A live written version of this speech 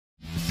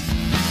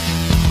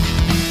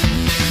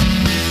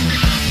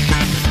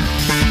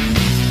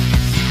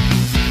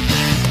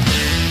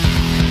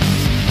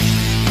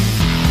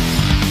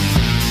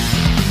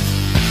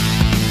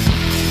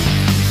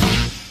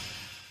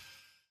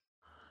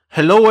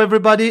Hello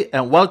everybody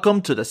and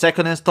welcome to the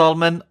second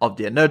installment of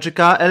the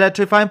Energica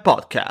Electrifying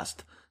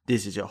Podcast.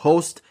 This is your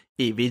host,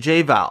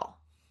 EVJ Val.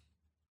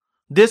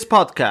 This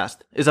podcast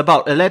is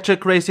about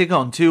electric racing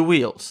on two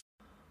wheels.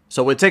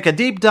 So we take a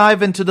deep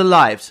dive into the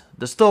lives,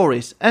 the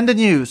stories and the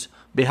news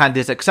behind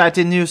this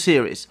exciting new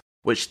series,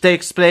 which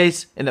takes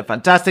place in the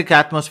fantastic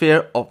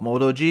atmosphere of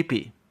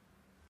MotoGP.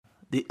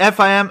 The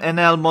FIM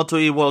NL Moto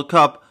E World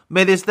Cup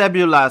made its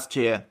debut last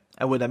year,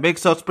 and with a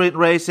mix of sprint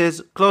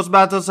races, close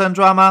battles and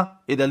drama,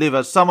 it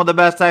delivers some of the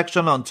best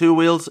action on two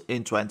wheels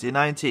in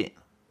 2019.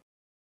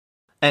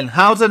 And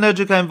how's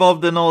Energica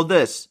involved in all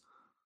this?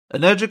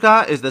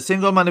 Energica is the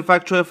single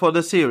manufacturer for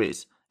the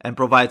series and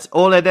provides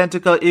all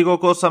identical Ego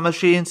Corsa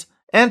machines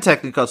and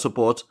technical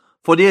support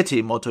for the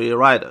E-Team Moto E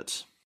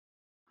riders.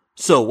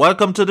 So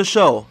welcome to the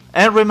show,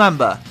 and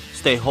remember,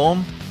 stay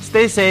home,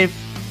 stay safe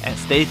and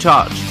stay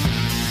charged.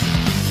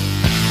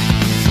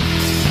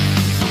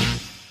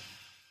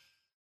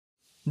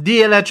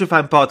 The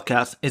Electrifying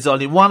Podcast is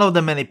only one of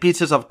the many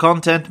pieces of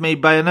content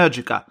made by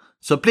Energica,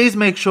 so please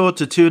make sure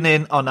to tune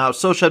in on our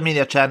social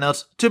media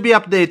channels to be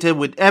updated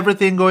with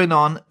everything going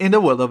on in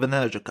the world of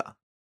Energica.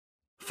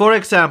 For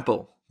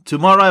example,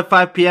 tomorrow at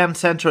 5 p.m.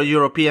 Central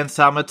European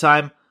Summer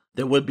Time,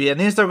 there will be an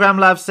Instagram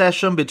live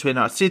session between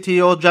our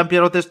CTO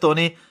Giampiero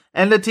Testoni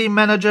and the team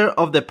manager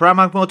of the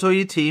Pramac Moto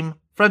E team,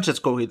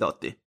 Francesco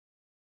Guidotti.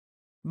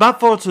 But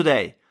for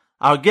today,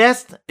 our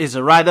guest is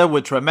a rider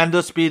with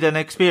tremendous speed and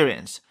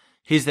experience.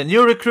 He's the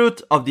new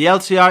recruit of the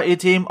LCR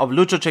E-Team of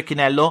Lucio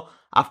Cecchinello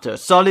after a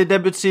solid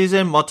debut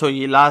season Moto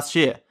E last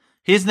year.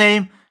 His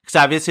name,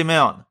 Xavier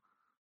Simeon.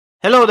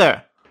 Hello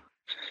there.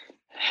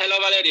 Hello,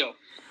 Valerio.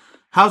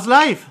 How's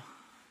life?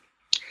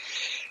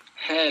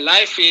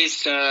 Life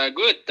is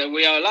good.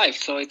 We are alive,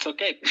 so it's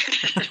okay.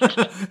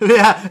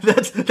 Yeah,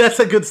 that's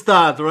a good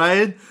start,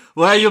 right?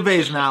 Where are you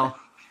based now?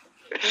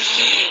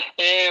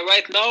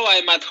 Right now,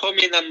 I'm at home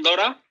in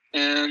Andorra,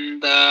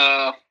 and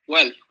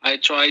I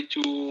try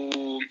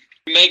to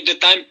make the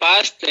time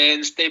pass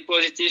and stay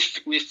positive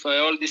with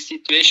all this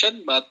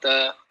situation. But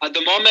at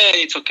the moment,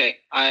 it's okay.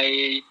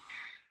 The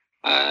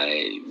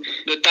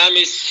time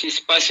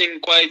is passing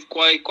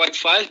quite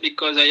fast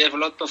because I have a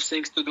lot of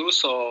things to do.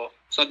 So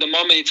at the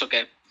moment, it's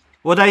okay.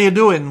 What are you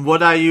doing?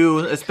 What are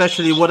you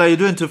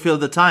doing to fill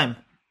the time?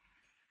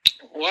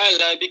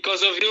 Well,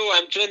 because of you,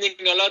 I'm training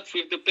a lot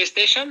with the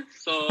PlayStation.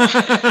 So,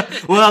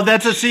 well,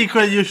 that's a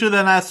secret you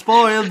shouldn't have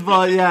spoiled.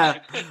 But yeah,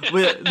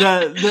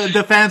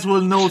 the fans will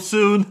know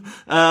soon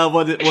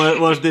what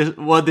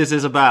this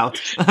is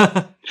about.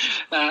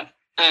 I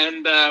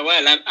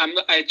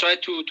try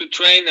to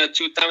train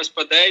 2 times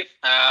per day,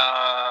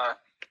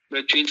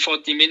 between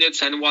 40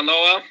 minutes and 1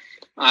 hour.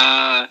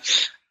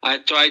 I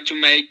try to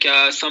make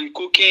some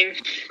cooking.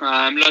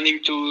 I'm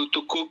learning to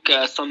cook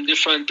some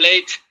different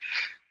plates.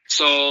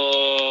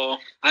 So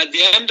at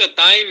the end, the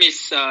time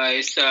is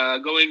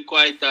going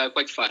quite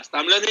fast.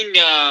 I'm learning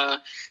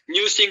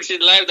new things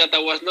in life that I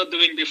was not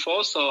doing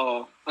before.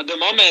 So at the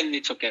moment,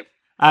 it's okay.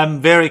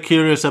 I'm very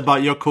curious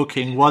about your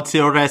cooking. What's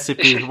your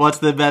recipe? What's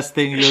the best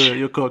thing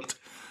you cooked?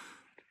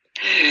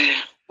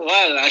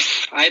 Well,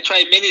 I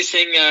try many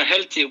things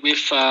healthy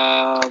with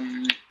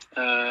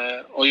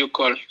what you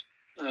call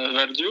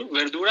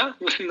verdura?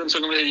 Non so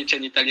come si dice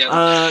in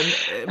italiano.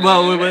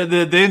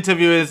 The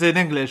interview is in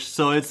English,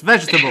 so it's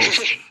vegetables.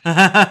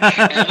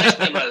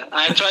 Vegetable.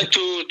 I try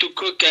to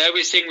cook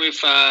everything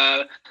with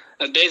a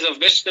base of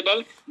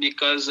vegetable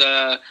because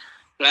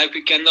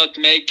we cannot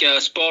make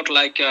sport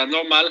like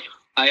normal.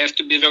 I have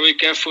to be very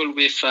careful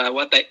with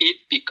what I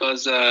eat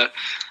because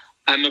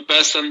I'm a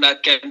person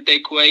that can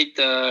take weight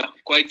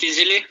quite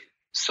easily.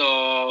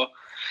 So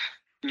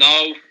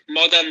now,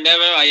 more than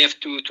ever, I have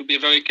to be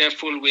very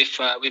careful with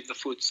the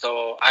food.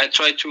 So I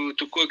try to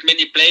cook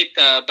many plates,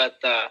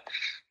 but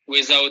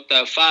without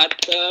fat,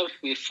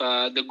 with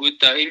the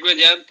good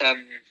ingredient.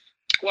 And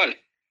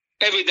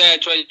every day I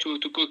try to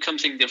cook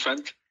something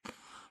different.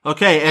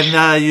 Okay,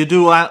 and you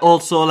do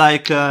also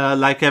like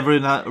every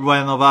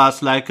one of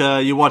us,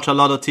 you watch a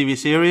lot of TV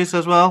series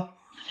as well?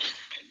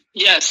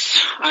 Yes,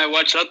 I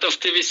watch a lot of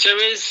TV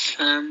series,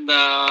 and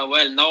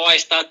now I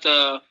start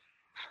a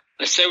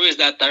series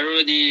that I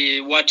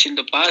already watched in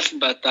the past,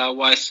 but I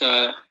was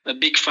a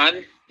big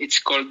fan. It's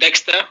called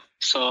Dexter,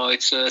 so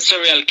it's a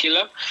serial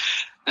killer,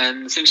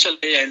 and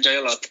essentially I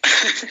enjoy a lot.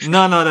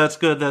 No, that's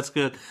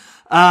good.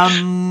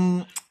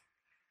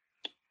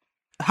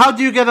 How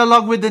do you get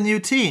along with the new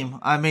team?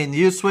 I mean,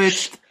 you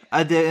switched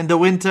in the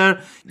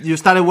winter. You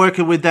started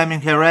working with them in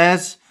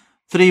Jerez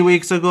 3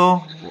 weeks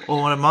ago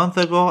or a month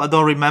ago. I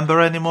don't remember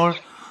anymore.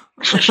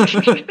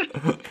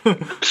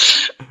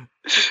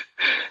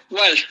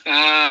 Well,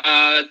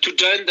 to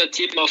join the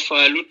team of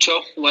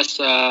Lucio was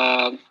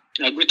a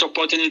great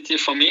opportunity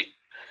for me.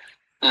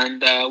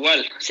 And,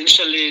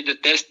 essentially the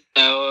test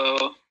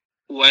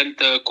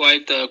went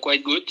quite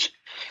good.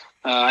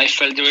 I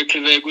felt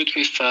directly very good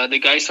with the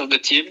guys of the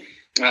team.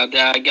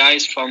 There are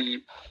guys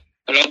from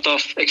a lot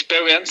of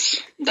experience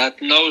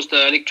that knows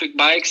the electric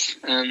bikes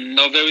and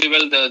know very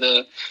well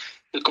the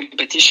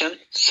competition.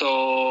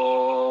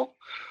 So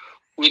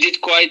we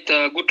did quite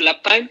a good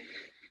lap time.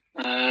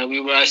 We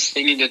were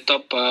staying in the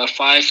top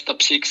 5,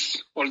 top 6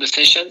 all the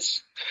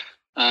sessions.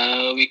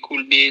 We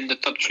could be in the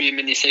top 3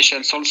 many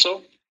sessions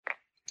also.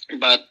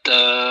 But,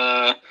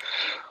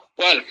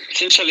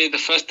 essentially the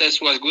first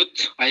test was good.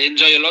 I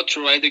enjoy a lot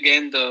to ride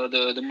again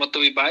the Moto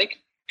e-bike.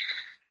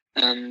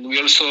 And we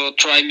also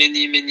try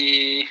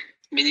many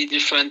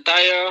different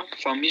tires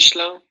from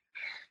Michelin.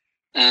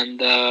 And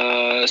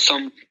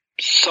some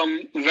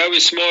very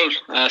small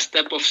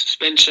step of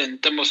suspension,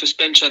 thermal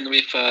suspension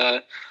with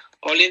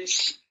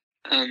Collins.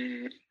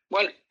 And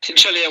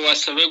essentially it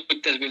was a very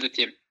good test with the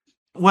team.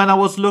 When I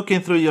was looking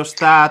through your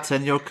stats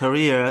and your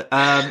career,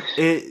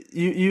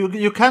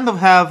 you kind of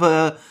have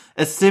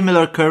a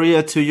similar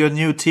career to your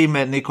new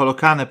teammate Niccolò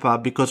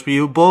Canepa, because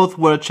you both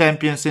were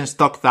champions in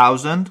Stock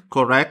 1000,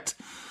 correct?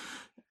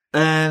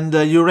 And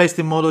you raced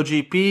in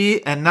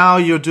MotoGP, and now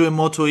you're doing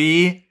Moto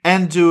E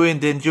and doing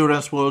the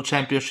Endurance World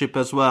Championship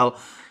as well.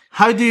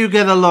 How do you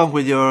get along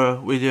with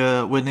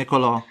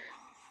Niccolò?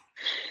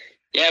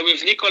 Yeah,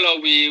 with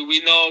Niccolò,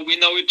 we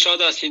know each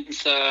other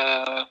since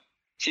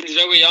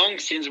very young,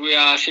 since we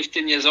are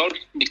 15 years old,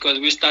 because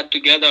we started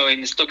together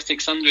in Stock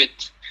 600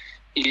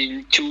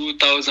 in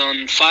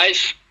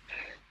 2005,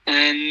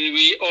 and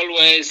we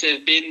always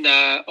have been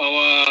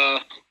our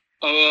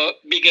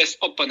biggest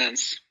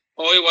opponents.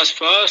 Or he was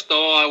first,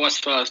 or I was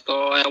first,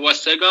 or I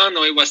was second,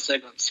 or he was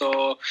second.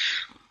 So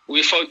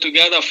we fought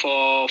together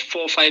for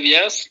 4 or 5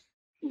 years.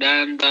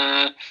 Then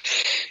I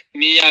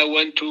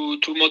went to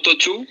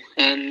Moto2,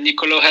 and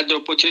Niccolò had the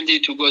opportunity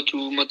to go to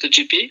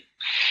MotoGP.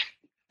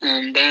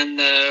 And then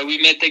we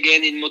met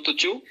again in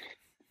Moto2.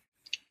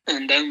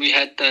 And then we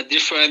had a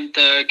different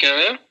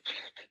career.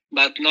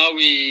 But now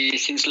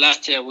since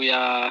last year, we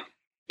are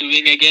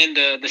doing again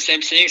the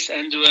same things,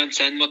 endurance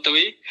and Moto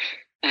E.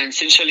 And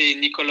essentially,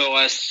 Niccolò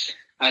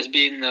has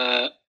been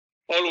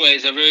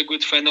always a very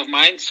good friend of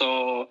mine.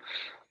 So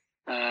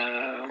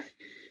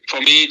for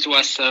me, it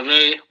was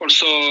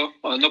also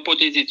an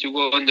opportunity to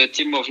go on the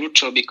team of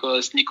Lucio,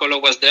 because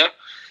Niccolò was there,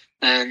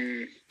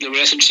 and the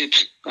relationship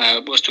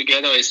both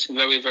together is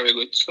very, very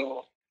good.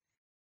 So.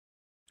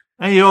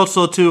 And you're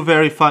also two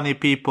very funny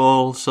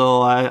people,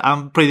 so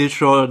I'm pretty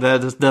sure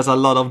that there's a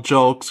lot of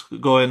jokes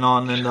going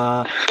on in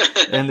the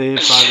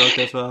paddock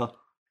as well.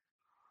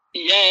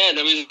 Yeah,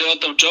 there is a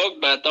lot of joke,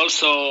 but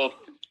also,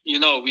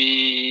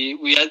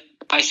 we are,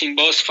 I think,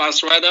 both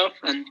fast rider,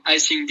 and I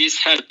think this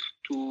helped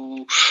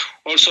to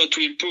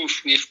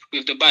improve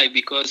with the bike,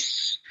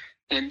 because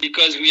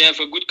we have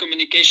a good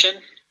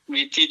communication.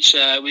 We teach,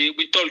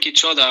 we talk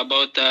each other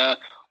about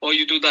or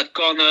you do that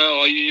corner,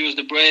 or you use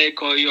the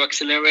brake, or you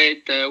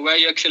accelerate, where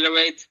you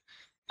accelerate,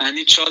 and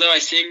each other, I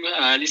think,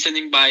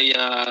 listening by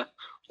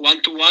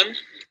 1-to-1.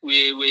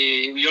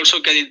 We also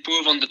can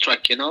improve on the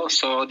track,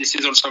 so this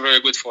is also very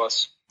good for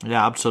us.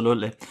 Yeah,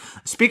 absolutely.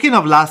 Speaking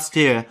of last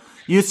year,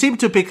 you seemed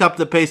to pick up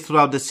the pace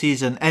throughout the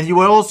season, and you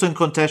were also in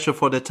contention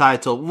for the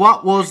title.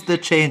 What was the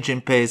change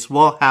in pace?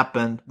 What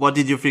happened? What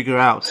did you figure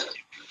out?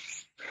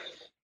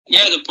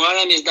 Yeah, the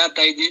problem is that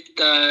I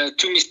did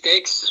 2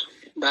 mistakes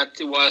that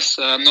was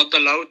not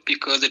allowed,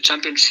 because the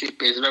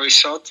championship is very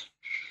short.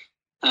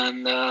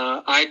 And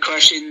I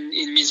crashed in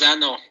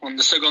Misano on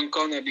the second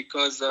corner,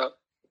 because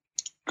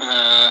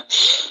I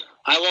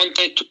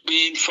wanted to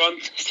be in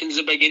front since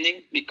the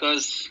beginning,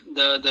 because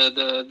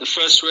the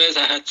first race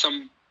I had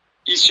some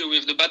issue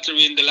with the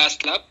battery in the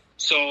last lap.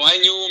 So I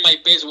knew my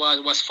pace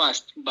was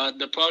fast. But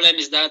the problem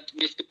is that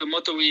with the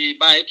Moto E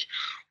bike,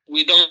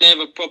 we don't have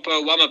a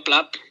proper warm-up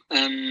lap.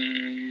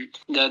 And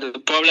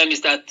the problem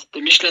is that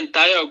the Michelin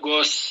tire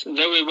goes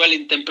very well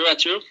in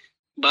temperature.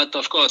 But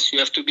of course, you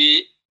have to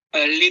be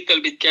a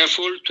little bit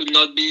careful to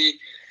not be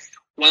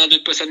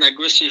 100%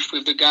 aggressive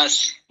with the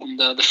gas on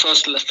the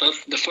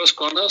first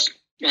corners.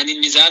 And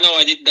in Misano,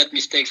 I did that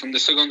mistake on the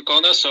second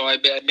corner, so I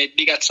made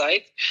big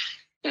outside,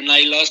 and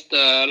I lost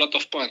a lot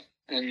of points.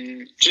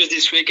 And just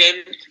this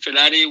weekend,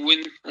 Ferrari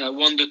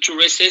won the 2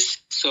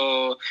 races,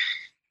 so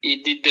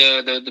he did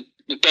the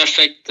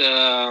perfect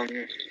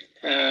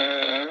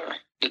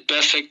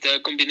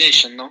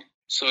combination, no?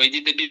 So he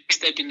did a big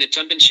step in the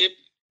championship.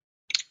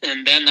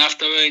 And then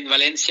after in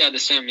Valencia, the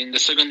same. In the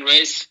second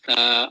race,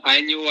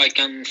 I knew I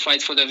can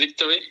fight for the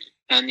victory.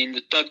 And in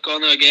the third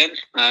corner again,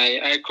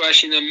 I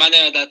crashed in a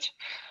manner that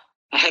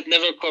I had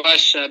never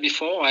crashed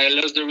before. I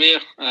lost the rear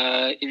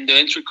in the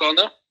entry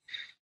corner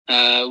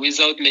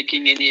without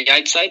making any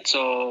outside.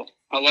 So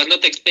I was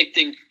not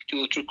expecting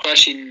to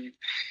crash in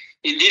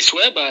this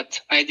way,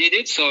 but I did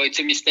it. So it's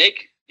a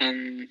mistake.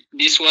 And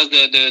this was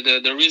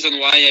the reason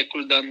why I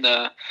couldn't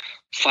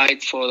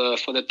fight for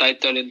the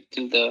title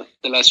until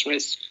the last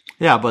race.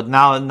 Yeah, but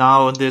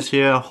now this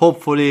year,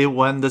 hopefully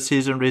when the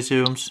season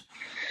resumes,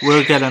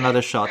 we'll get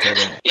another shot at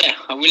it. Yeah,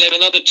 we'll have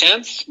another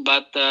chance,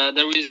 but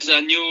there is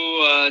a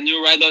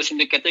new riders in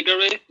the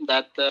category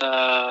that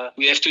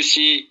we have to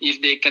see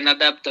if they can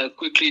adapt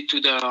quickly to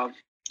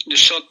the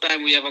short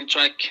time we have on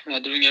track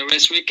during a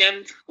race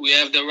weekend. We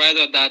have the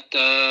rider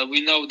that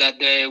we know that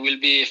they will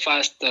be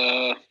fast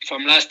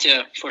from last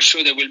year. For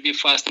sure, they will be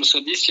fast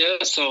also this year.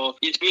 So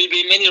it will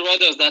be many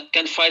riders that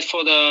can fight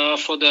for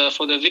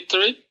the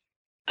victory.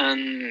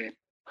 And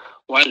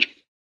well,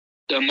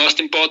 the most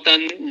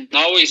important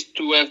now is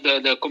to have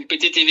the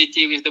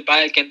competitivity with the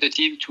bike and the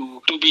team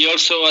to be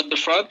also at the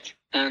front,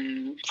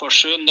 and for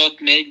sure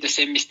not make the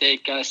same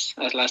mistake as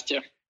last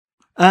year.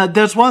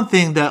 There's one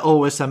thing that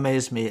always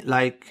amazes me.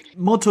 Like,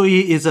 Moto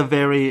E is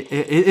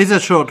a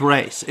short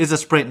race, it's a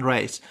sprint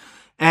race,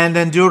 and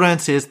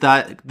endurance is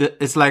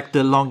it's like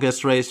the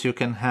longest race you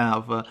can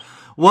have.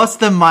 What's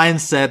the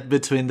mindset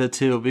between the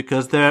two?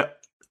 Because they're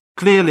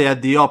clearly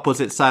at the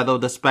opposite side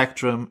of the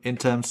spectrum in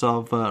terms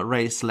of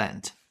race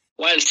length.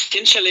 Well,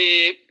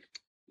 essentially,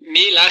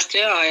 me last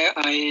year,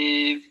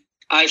 I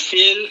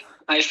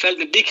felt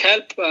a big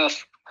help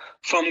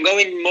from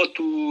going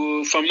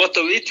from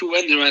Moto E to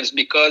endurance,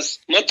 because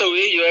Moto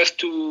E you have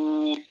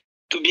to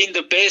be in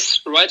the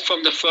pace right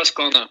from the first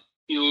corner.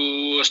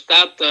 You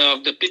start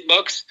the pit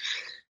box,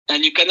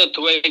 and you cannot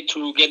wait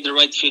to get the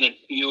right feeling.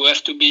 You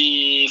have to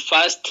be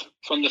fast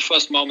from the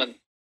first moment.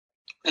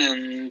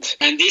 And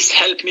this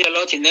helped me a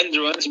lot in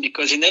endurance,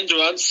 because in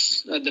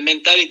endurance the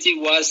mentality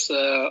was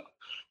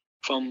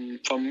from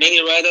many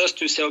riders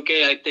to say,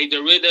 okay, I take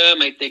the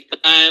rhythm, I take the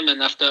time,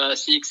 and after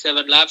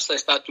 6-7 laps I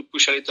start to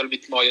push a little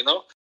bit more,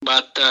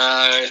 But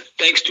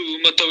thanks to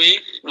Moto E,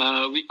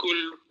 we could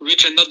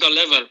reach another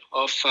level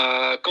of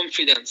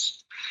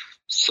confidence.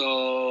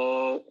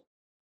 So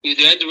with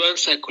the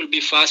endurance, I could be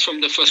fast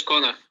from the first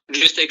corner.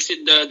 Just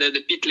exit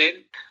the pit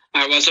lane,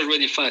 I was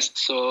already fast.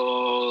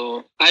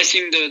 So I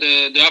think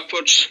the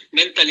approach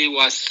mentally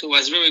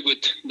was very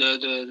good.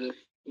 The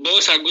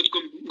both are good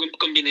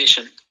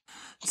combination.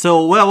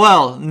 So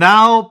well.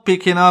 Now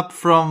picking up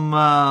from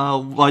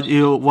what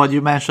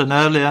you mentioned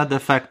earlier, the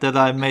fact that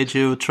I made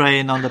you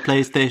train on the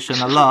PlayStation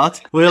a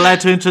lot, we'd like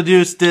to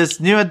introduce this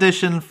new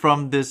addition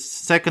from this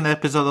second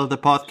episode of the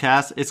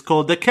podcast. It's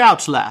called the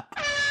Couch Lap.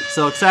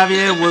 So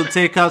Xavier will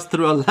take us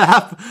through a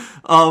lap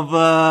of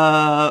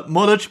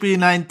MotoGP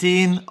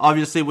 19,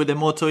 obviously with the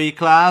Moto E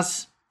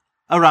class,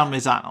 around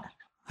Misano.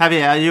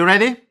 Javier, are you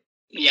ready?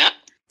 Yeah.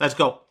 Let's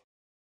go.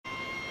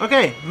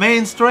 Okay,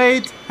 main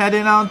straight,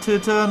 heading on to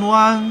turn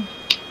 1.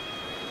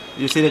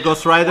 You see the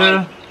Ghost Rider?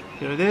 Well,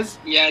 here it is.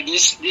 Yeah,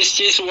 this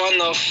is one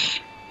of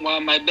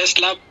my best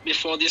lap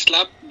before this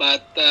lap,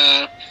 but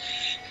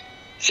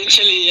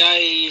essentially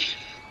I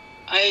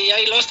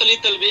lost a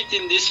little bit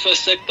in this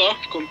first sector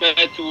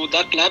compared to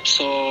that lap,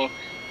 so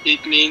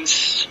it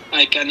means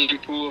I can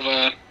improve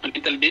a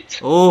little bit.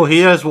 Oh,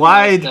 here's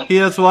wide, but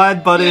yeah, it's a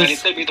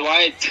little bit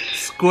wide.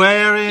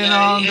 Squaring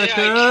on the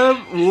curve.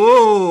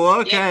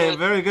 Whoa, okay, yeah,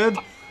 very good.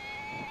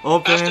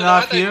 Opening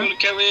up here. I will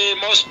carry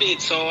more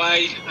speed, so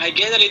I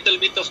gain a little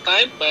bit of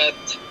time, but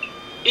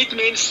it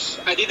means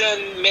I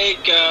didn't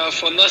make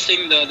for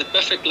nothing the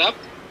perfect lap.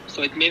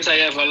 So it means I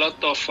have a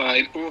lot of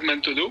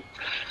improvement to do.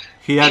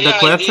 Here the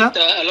Quercia? I did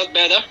a lot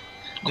better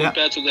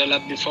compared to the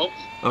lap before.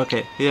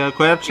 Okay, here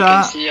Quercia. You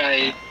can see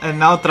and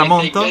now Tramonto.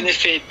 I take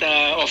benefit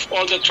of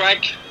all the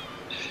track.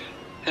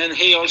 And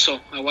here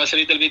also, I was a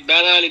little bit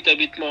better, a little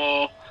bit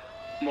more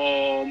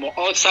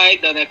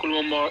outside, and I could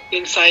move more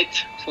inside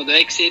for the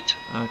exit.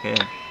 Okay.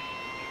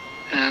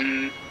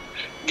 And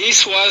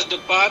this was the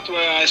part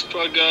where I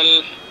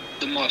struggled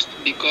the most,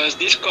 because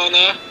this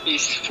corner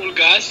is full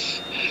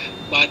gas,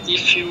 but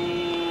if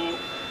you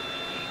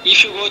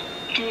go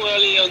too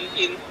early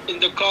in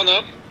the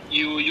corner,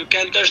 you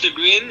can touch the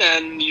green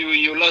and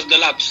you lost the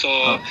lap.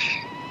 So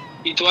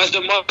it was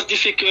the most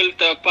difficult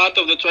part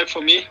of the track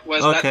for me,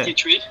 was that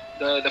T3.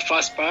 The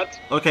fast part.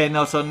 Okay,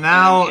 now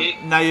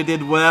you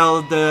did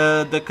well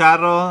the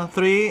Carro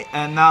 3,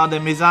 and now the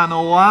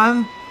Misano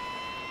 1.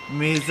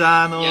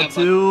 Misano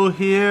 2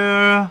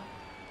 here.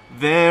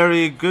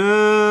 Very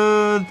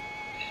good.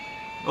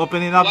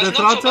 Opening up the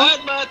throttle. Not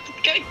so bad, but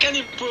can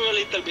improve a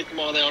little bit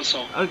more there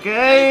also. Okay.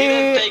 I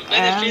didn't take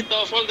benefit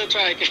of all the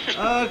track.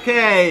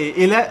 Okay.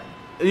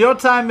 Your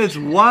time is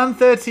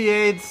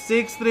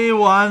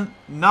 1:38.631.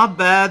 Not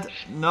bad.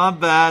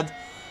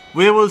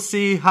 We will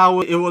see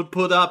how it will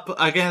put up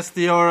against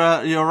your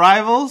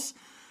rivals,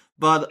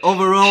 but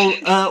overall,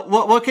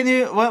 what can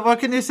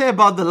you say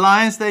about the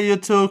lines that you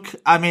took?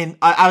 I mean,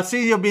 I've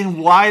seen you been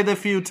wide a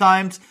few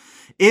times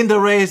in the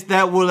race.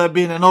 That would have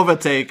been an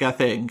overtake, I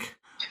think.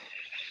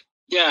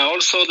 Yeah.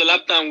 Also, the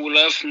lap time will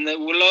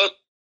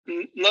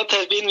not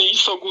have been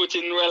so good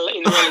in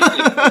reality.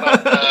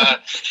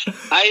 But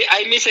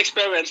I miss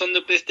experience on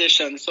the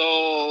PlayStation,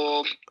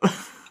 so.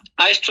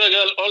 I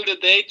struggle all the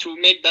day to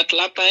make that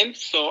lap time,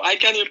 so I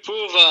can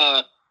improve,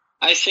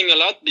 I think, a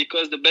lot,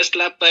 because the best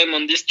lap time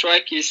on this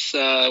track is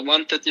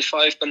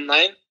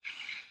 1:35.9.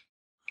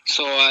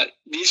 So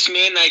this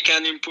means I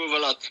can improve a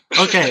lot.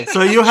 Okay,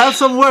 so you have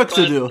some work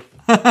to do.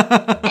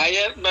 I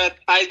have, but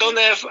I don't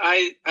have.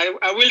 I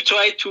will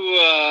try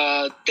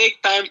to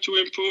take time to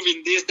improve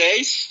in these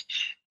days,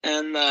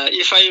 And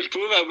if I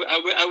improve,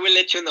 I will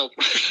let you know.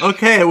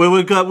 Okay, we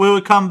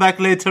will come back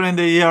later in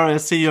the year and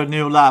see your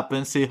new lap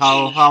and see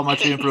how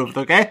much you improved.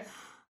 Okay.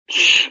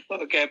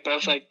 Okay,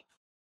 perfect.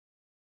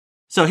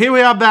 So here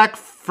we are back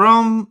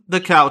from the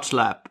couch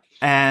lap,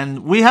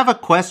 and we have a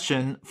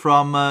question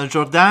from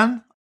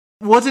Jordan.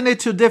 Wasn't it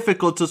too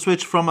difficult to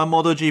switch from a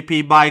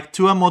MotoGP bike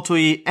to a Moto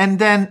E and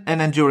then an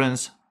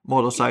endurance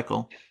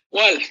motorcycle?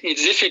 Well,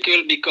 it's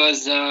difficult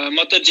because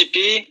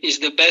MotoGP is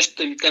the best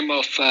in terms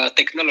of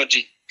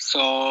technology.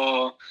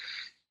 So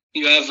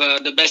you have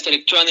the best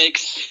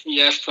electronics,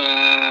 you have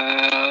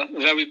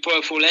very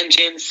powerful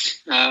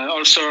engines,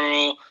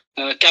 also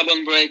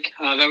carbon brake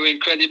are very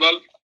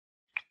incredible.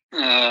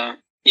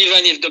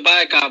 Even if the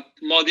bike are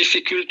more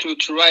difficult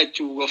to ride,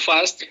 to go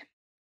fast,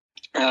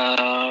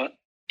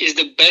 is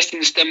the best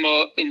in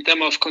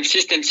terms of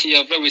consistency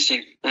of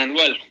everything. And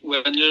well,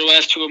 when you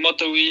ride to a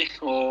Moto E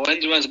or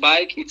endurance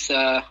bike, it's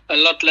a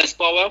lot less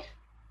power,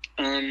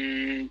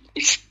 and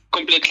it's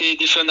completely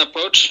different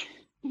approach.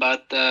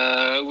 But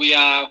we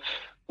are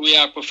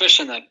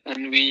professional,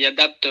 and we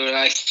adapt,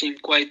 I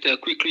think, quite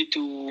quickly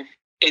to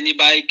any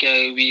bike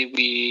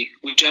we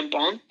jump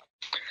on.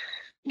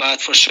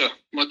 But for sure,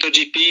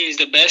 MotoGP is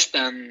the best,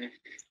 and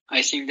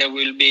I think there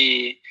will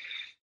be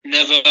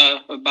never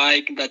a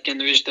bike that can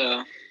reach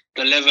the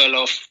level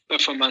of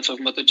performance of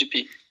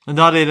MotoGP.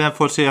 Not in a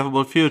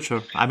foreseeable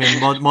future. I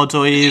mean,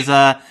 Moto E is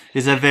a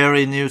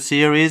very new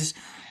series,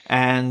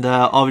 and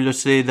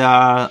obviously there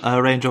are a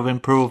range of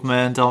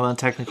improvement on a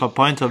technical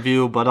point of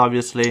view, but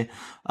obviously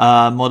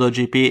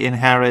MotoGP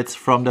inherits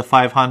from the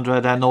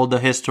 500 and all the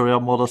history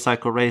of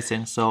motorcycle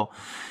racing. So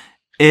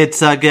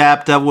it's a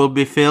gap that will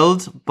be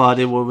filled, but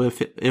it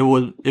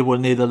will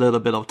need a little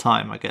bit of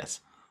time, I guess.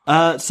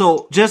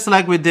 So just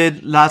like we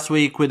did last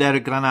week with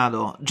Eric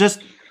Granado,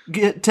 just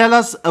tell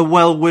us a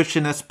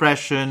well-wishing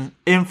expression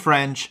in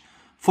French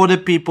for the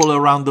people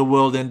around the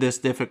world in these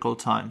difficult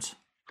times.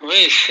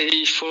 Oui,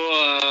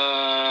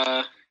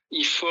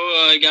 il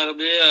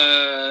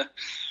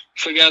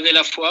faut garder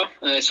la foi,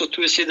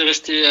 surtout essayer de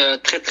rester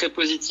très très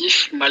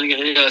positif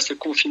malgré ce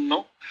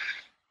confinement.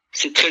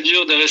 C'est très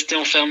dur de rester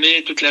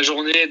enfermé toute la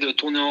journée, de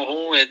tourner en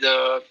rond et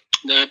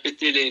de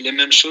répéter les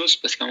mêmes choses,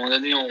 parce qu'à un moment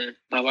donné,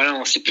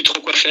 on sait plus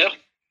trop quoi faire.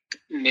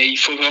 Mais il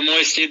faut vraiment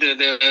essayer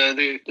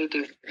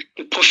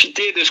de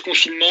profiter de ce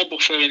confinement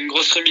pour faire une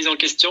grosse remise en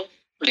question.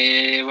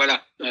 Et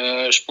voilà,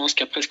 je pense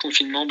qu'après ce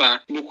confinement,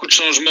 beaucoup de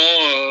changements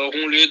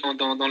auront lieu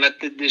dans la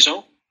tête des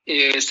gens.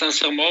 Et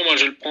sincèrement, moi,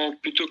 je le prends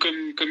plutôt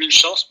comme une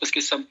chance, parce que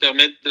ça me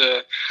permet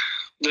de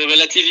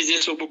relativiser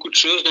sur beaucoup de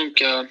choses.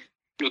 Donc,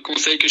 le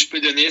conseil que je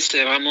peux donner,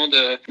 c'est vraiment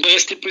de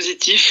rester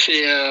positif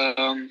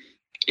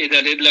et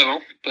d'aller de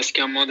l'avant, parce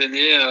qu'à un moment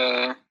donné,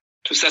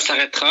 tout ça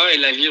s'arrêtera et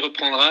la vie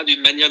reprendra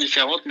d'une manière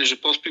différente, mais je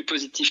pense plus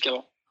positif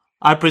qu'avant.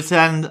 I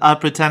pretend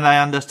I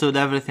understood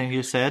everything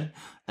you said,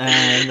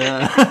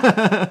 and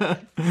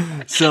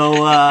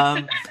so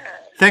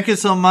thank you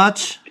so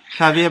much,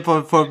 Javier,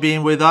 for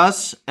being with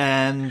us,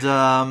 and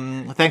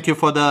thank you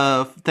for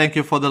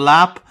the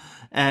lap,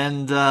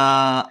 and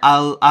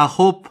I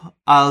hope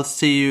I'll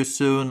see you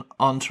soon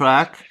on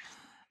track,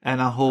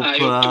 and I hope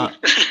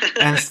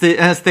and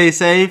stay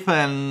safe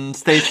and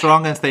stay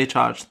strong and stay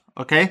charged.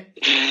 Okay.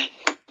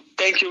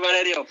 Thank you,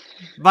 Valerio.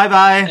 Bye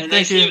bye. And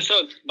I see you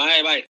soon.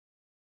 Bye bye.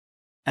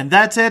 And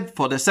that's it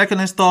for the second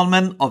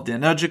installment of the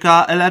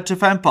Energica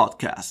Electrifying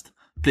Podcast.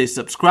 Please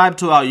subscribe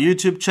to our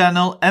YouTube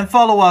channel and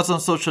follow us on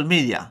social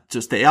media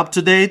to stay up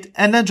to date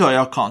and enjoy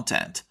our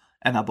content.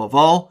 And above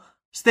all,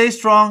 stay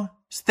strong,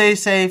 stay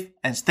safe,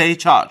 and stay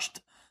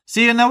charged.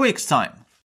 See you in a week's time.